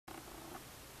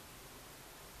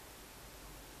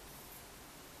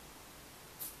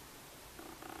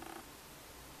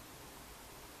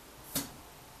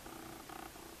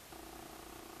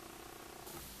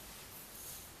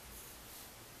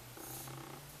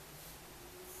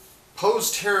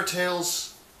Poe's terror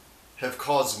tales have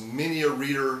caused many a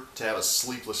reader to have a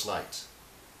sleepless night.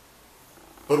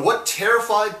 But what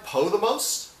terrified Poe the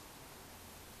most?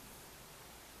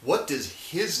 What does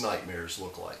his nightmares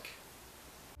look like?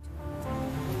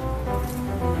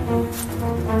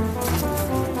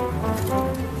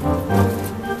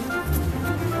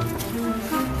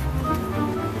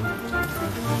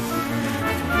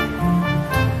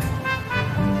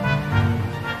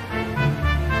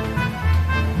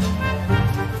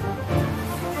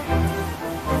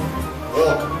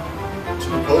 Welcome to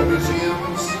the Poe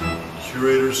Museum's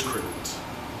Curator's Crypt.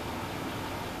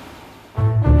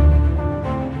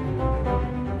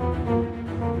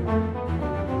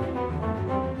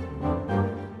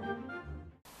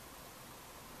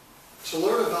 To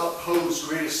learn about Poe's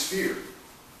greatest fear,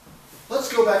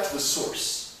 let's go back to the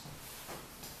source.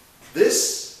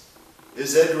 This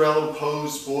is Edgar Allan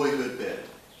Poe's boyhood bed.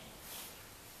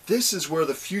 This is where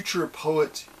the future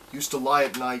poet used to lie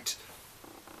at night,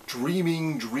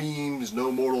 dreaming dreams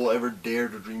no mortal ever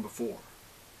dared to dream before.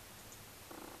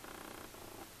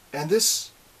 And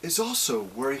this is also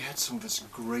where he had some of his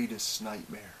greatest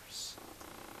nightmares.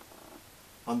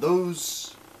 On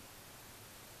those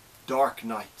dark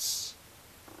nights,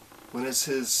 when, as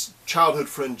his childhood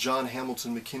friend John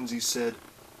Hamilton Mackenzie said,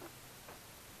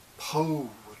 Poe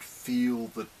would feel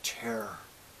the terror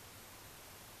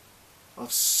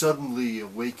of suddenly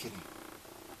awakening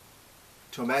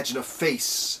to imagine a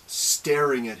face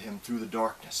staring at him through the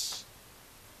darkness.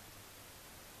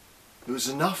 It was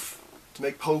enough to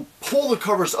make Poe pull the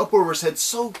covers up over his head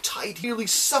so tight he nearly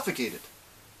suffocated.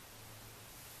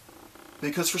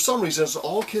 Because for some reason, as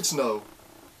all kids know,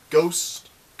 ghosts,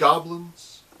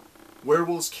 goblins,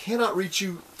 werewolves cannot reach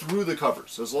you through the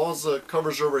covers. As long as the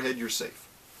covers are overhead, you're safe.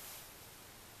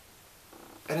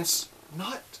 And it's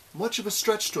not much of a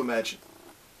stretch to imagine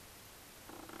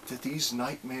that these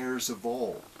nightmares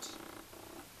evolved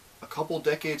a couple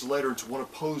decades later into one of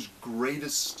Poe's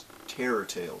greatest terror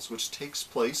tales, which takes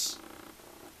place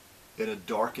in a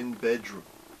darkened bedroom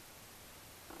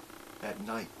at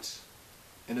night,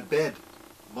 in a bed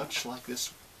much like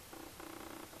this one.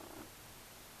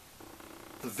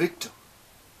 The victim,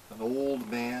 an old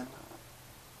man,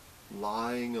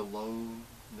 lying alone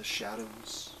in the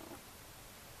shadows,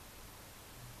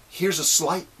 hears a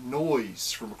slight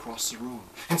noise from across the room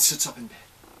and sits up in bed,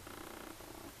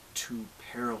 too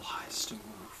paralyzed to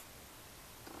move,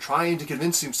 trying to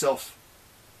convince himself,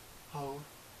 oh,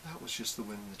 that was just the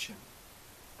wind in the chimney.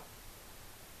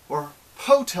 Or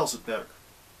Poe tells it better,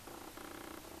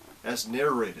 as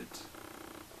narrated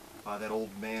by that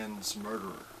old man's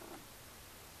murderer,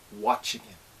 watching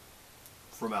him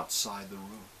from outside the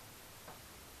room.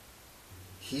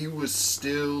 He was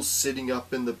still sitting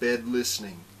up in the bed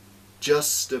listening,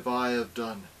 just as I have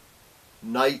done,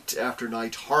 night after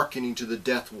night, hearkening to the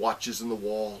death watches in the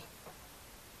wall.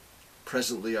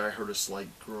 Presently I heard a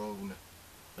slight groan,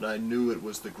 and I knew it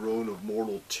was the groan of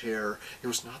mortal terror. It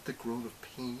was not the groan of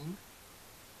pain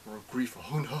or of grief.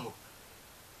 Oh no!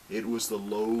 It was the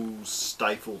low,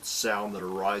 stifled sound that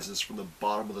arises from the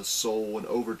bottom of the soul when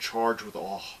overcharged with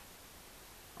awe.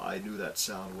 I knew that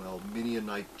sound well. Many a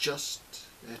night, just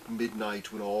at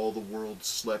midnight, when all the world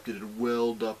slept, it had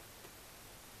welled up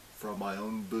from my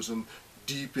own bosom,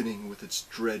 deepening with its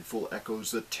dreadful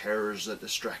echoes the terrors that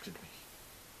distracted me.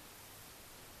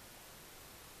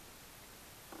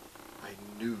 I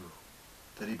knew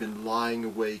that he'd been lying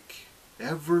awake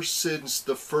ever since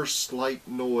the first slight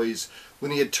noise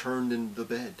when he had turned into the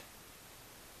bed.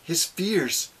 His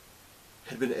fears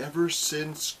had been ever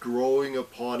since growing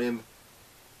upon him.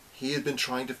 He had been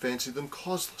trying to fancy them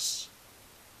causeless,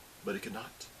 but he could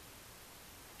not.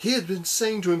 He had been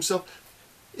saying to himself,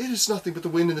 it is nothing but the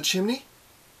wind in the chimney.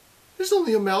 It is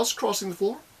only a mouse crossing the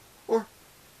floor, or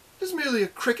it is merely a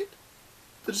cricket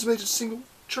that has made a single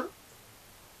chirp.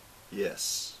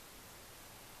 Yes.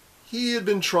 He had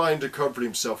been trying to comfort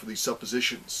himself with these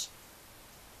suppositions,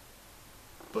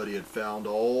 but he had found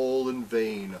all in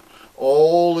vain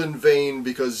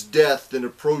because death, in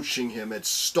approaching him, had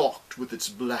stalked with its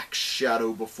black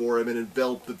shadow before him and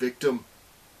enveloped the victim.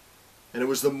 And it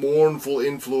was the mournful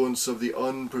influence of the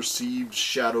unperceived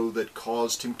shadow that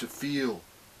caused him to feel,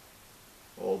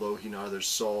 although he neither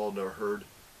saw nor heard,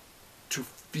 to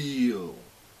feel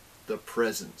the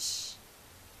presence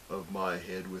of my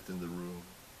head within the room.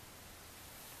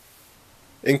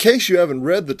 In case you haven't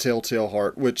read The Telltale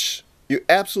Heart, which you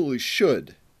absolutely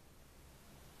should,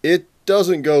 it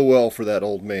doesn't go well for that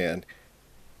old man.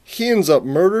 He ends up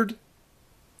murdered,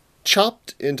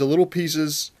 chopped into little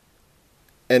pieces,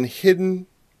 and hidden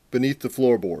beneath the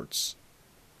floorboards.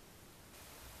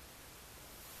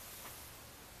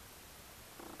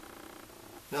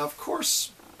 Now, of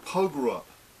course, Poe grew up,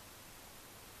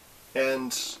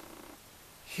 and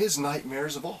his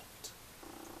nightmares evolved.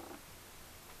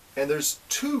 And there's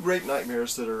two great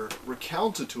nightmares that are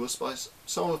recounted to us by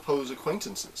some of Poe's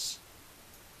acquaintances.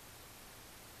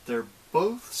 They're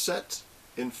both set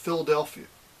in Philadelphia.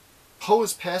 Poe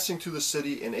is passing through the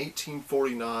city in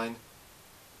 1849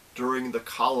 during the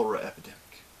cholera epidemic.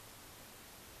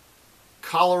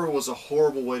 Cholera was a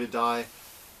horrible way to die.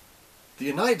 The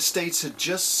United States had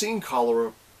just seen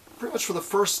cholera pretty much for the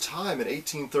first time in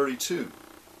 1832.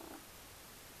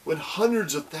 When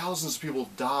hundreds of thousands of people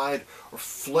died or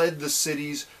fled the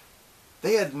cities,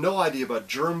 they had no idea about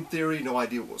germ theory, no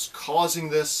idea what was causing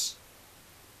this.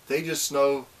 They just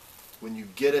know when you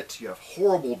get it, you have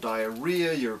horrible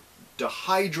diarrhea, you're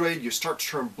dehydrated, you start to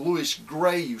turn bluish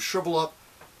gray, you shrivel up.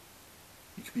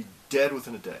 You could be dead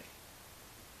within a day.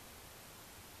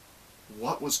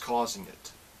 What was causing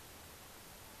it?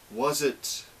 Was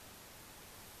it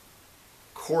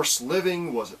coarse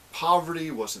living? Was it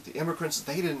poverty? Was it the immigrants?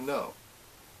 They didn't know.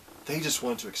 They just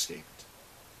wanted to escape it.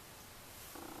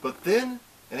 But then,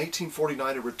 in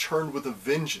 1849, it returned with a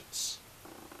vengeance.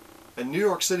 In New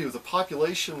York City, with a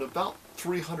population of about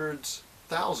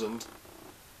 300,000,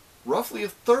 roughly a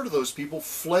third of those people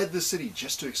fled the city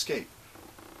just to escape.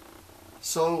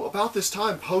 So about this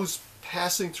time, Poe's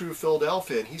passing through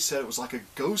Philadelphia, and he said it was like a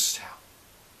ghost town.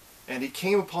 And he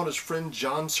came upon his friend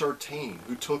John Sartain,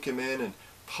 who took him in, and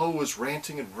Poe was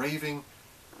ranting and raving.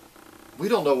 We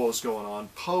don't know what was going on.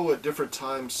 Poe at different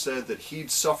times said that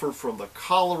he'd suffered from the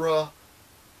cholera.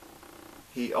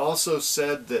 He also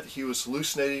said that he was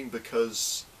hallucinating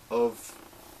because of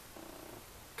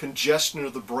congestion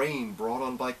of the brain brought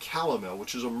on by calomel,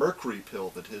 which is a mercury pill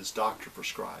that his doctor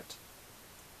prescribed.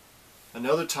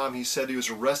 Another time he said he was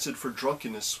arrested for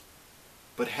drunkenness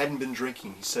but hadn't been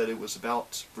drinking. He said it was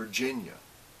about Virginia,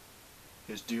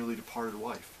 his dearly departed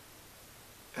wife.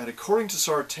 And according to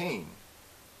Sartain,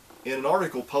 in an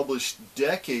article published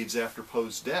decades after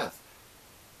Poe's death,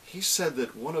 he said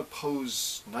that one of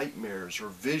Poe's nightmares or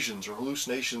visions or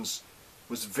hallucinations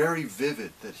was very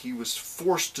vivid, that he was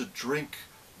forced to drink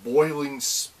boiling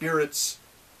spirits,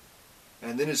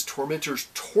 and then his tormentors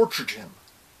tortured him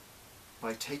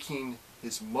by taking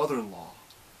his mother-in-law,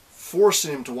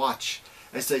 forcing him to watch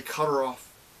as they cut her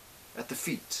off at the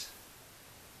feet.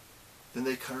 Then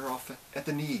they cut her off at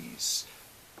the knees,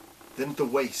 then at the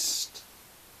waist,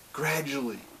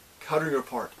 gradually cutting her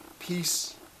apart,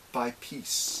 piece by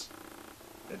piece,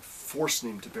 and forcing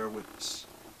him to bear witness.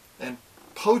 And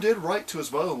Poe did write to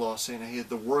his mother-in-law saying he had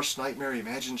the worst nightmare, he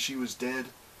imagined she was dead.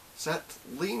 So that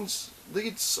leads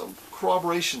some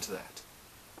corroboration to that.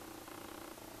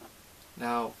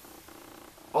 Now,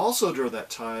 also during that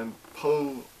time,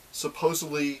 Poe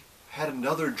supposedly had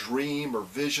another dream or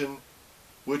vision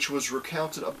which was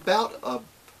recounted about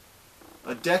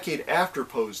a decade after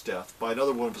Poe's death by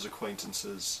another one of his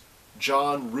acquaintances,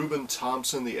 John Reuben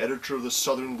Thompson, the editor of the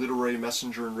Southern Literary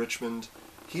Messenger in Richmond.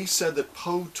 He said that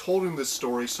Poe told him this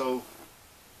story, so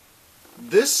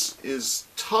this is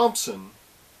Thompson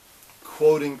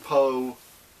quoting Poe,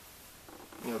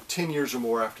 10 years or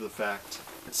more after the fact.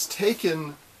 It's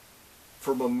taken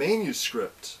from a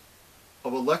manuscript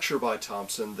of a lecture by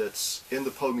Thompson that's in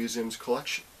the Poe Museum's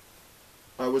collection.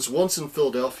 I was once in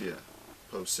Philadelphia,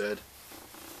 Poe said.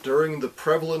 During the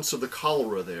prevalence of the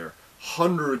cholera there,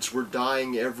 hundreds were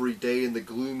dying every day in the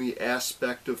gloomy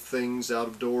aspect of things out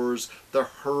of doors, the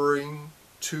hurrying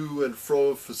to and fro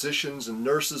of physicians and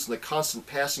nurses and the constant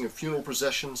passing of funeral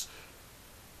processions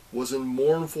was in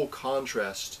mournful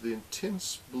contrast to the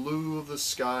intense blue of the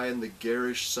sky and the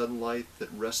garish sunlight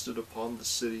that rested upon the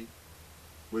city.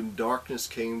 When darkness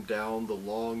came down, the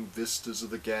long vistas of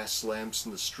the gas lamps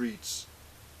in the streets,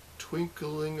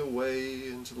 twinkling away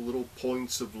into the little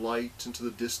points of light into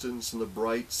the distance, and the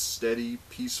bright, steady,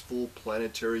 peaceful,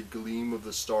 planetary gleam of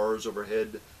the stars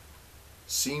overhead,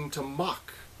 seemed to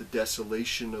mock the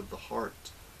desolation of the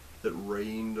heart that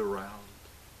reigned around.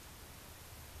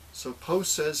 So Poe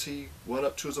says he went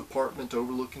up to his apartment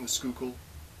overlooking the Schuylkill,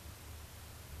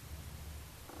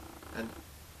 and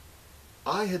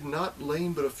I had not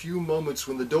lain but a few moments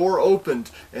when the door opened,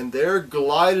 and there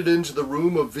glided into the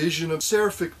room a vision of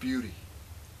seraphic beauty.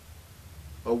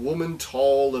 A woman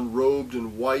tall and robed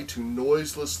in white, who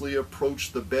noiselessly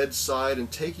approached the bedside and,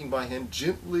 taking my hand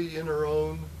gently in her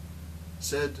own,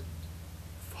 said,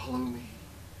 "Follow me."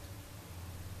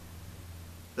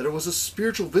 That it was a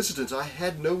spiritual visitant I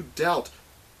had no doubt,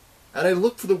 and I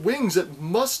looked for the wings that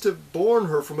must have borne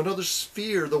her from another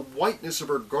sphere. The whiteness of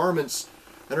her garments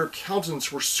and her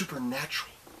countenance were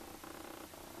supernatural.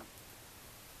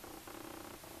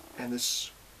 And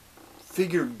this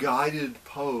figure guided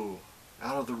Poe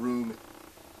out of the room,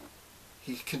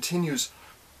 he continues,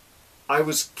 "I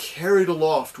was carried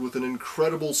aloft with an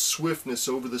incredible swiftness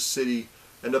over the city,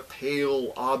 and a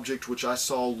pale object which I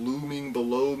saw looming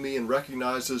below me and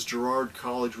recognized as Girard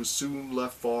College was soon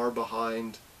left far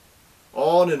behind.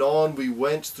 On and on we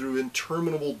went through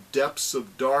interminable depths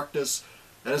of darkness,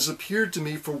 and as appeared to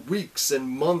me for weeks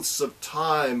and months of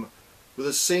time with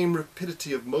the same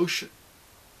rapidity of motion.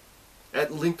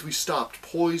 At length we stopped,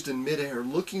 poised in midair.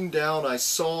 Looking down, I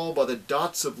saw by the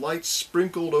dots of light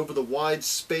sprinkled over the wide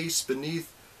space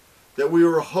beneath that we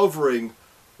were hovering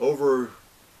over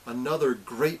another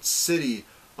great city,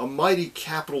 a mighty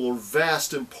capital or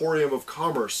vast emporium of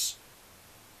commerce.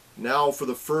 Now for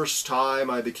the first time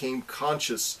I became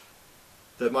conscious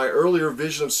that my earlier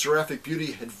vision of seraphic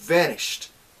beauty had vanished,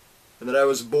 and that I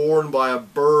was borne by a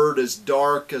bird as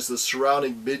dark as the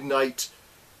surrounding midnight,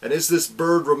 and as this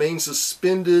bird remained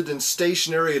suspended and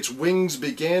stationary, its wings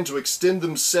began to extend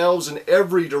themselves in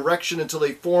every direction until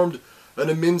they formed an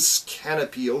immense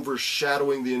canopy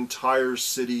overshadowing the entire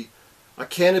city, a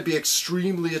canopy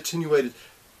extremely attenuated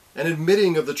and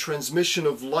admitting of the transmission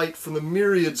of light from the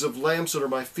myriads of lamps under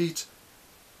my feet.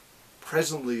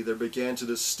 Presently there began to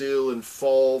distill and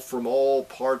fall from all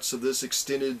parts of this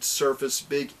extended surface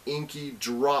big inky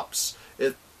drops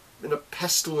in a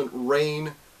pestilent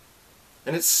rain,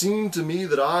 and it seemed to me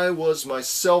that I was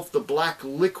myself the black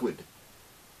liquid,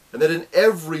 and that in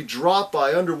every drop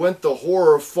I underwent the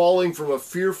horror of falling from a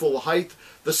fearful height,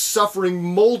 the suffering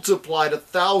multiplied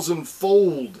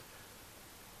 1,000-fold.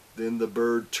 Then the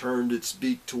bird turned its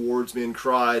beak towards me and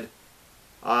cried,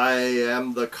 "I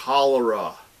am the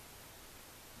cholera."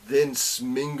 Thence,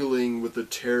 mingling with the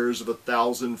terrors of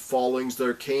 1,000 fallings,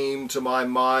 there came to my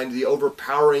mind the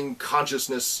overpowering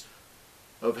consciousness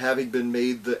of having been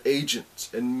made the agent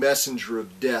and messenger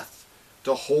of death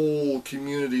to whole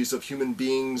communities of human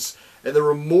beings, and the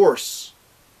remorse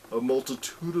of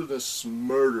multitudinous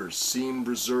murders seemed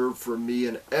reserved for me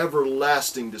in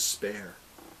everlasting despair.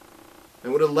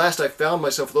 And when at last I found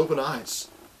myself with open eyes,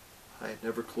 I had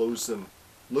never closed them,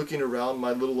 looking around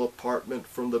my little apartment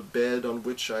from the bed on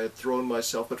which I had thrown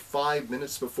myself but 5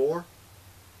 minutes before,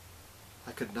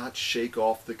 I could not shake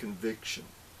off the conviction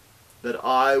that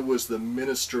I was the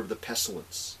minister of the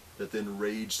pestilence that then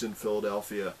raged in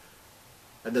Philadelphia,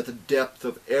 and that the depth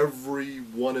of every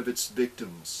one of its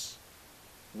victims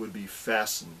would be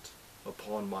fastened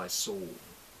upon my soul.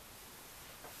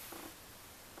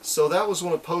 So that was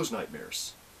one of Poe's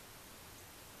nightmares.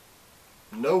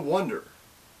 No wonder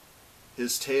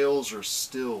his tales are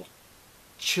still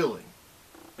chilling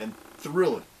and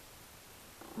thrilling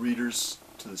readers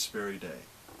to this very day.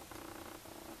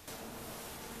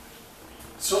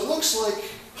 So it looks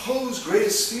like Poe's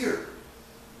greatest fear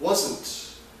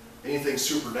wasn't anything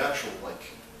supernatural like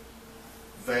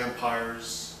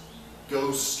vampires,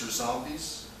 ghosts, or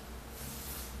zombies.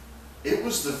 It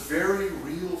was the very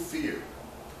real fear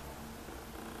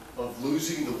of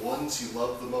losing the ones he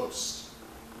loved the most,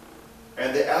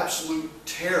 and the absolute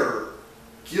terror,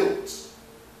 guilt,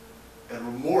 and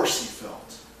remorse he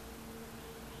felt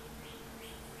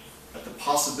at the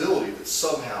possibility that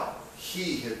somehow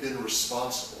he had been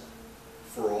responsible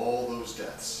for all those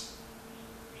deaths.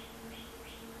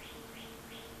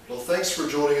 Well, thanks for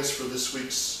joining us for this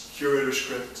week's Curator's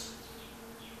Crypt.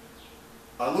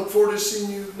 I look forward to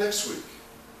seeing you next week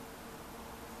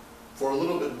for a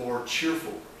little bit more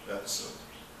cheerful episode.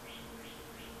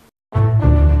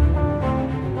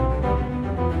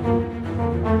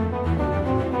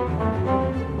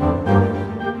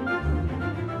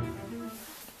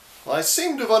 I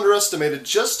seem to have underestimated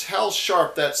just how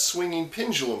sharp that swinging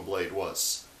pendulum blade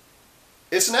was.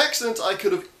 It's an accident I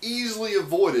could have easily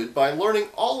avoided by learning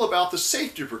all about the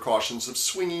safety precautions of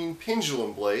swinging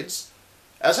pendulum blades,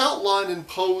 as outlined in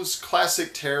Poe's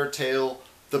classic terror tale,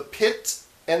 The Pit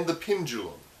and the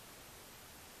Pendulum,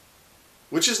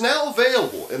 which is now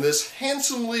available in this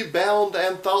handsomely bound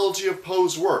anthology of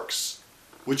Poe's works,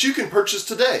 which you can purchase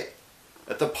today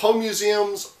at the Poe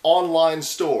Museum's online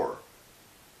store,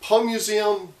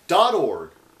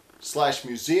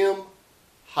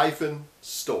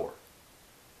 poemuseum.org/museum-store.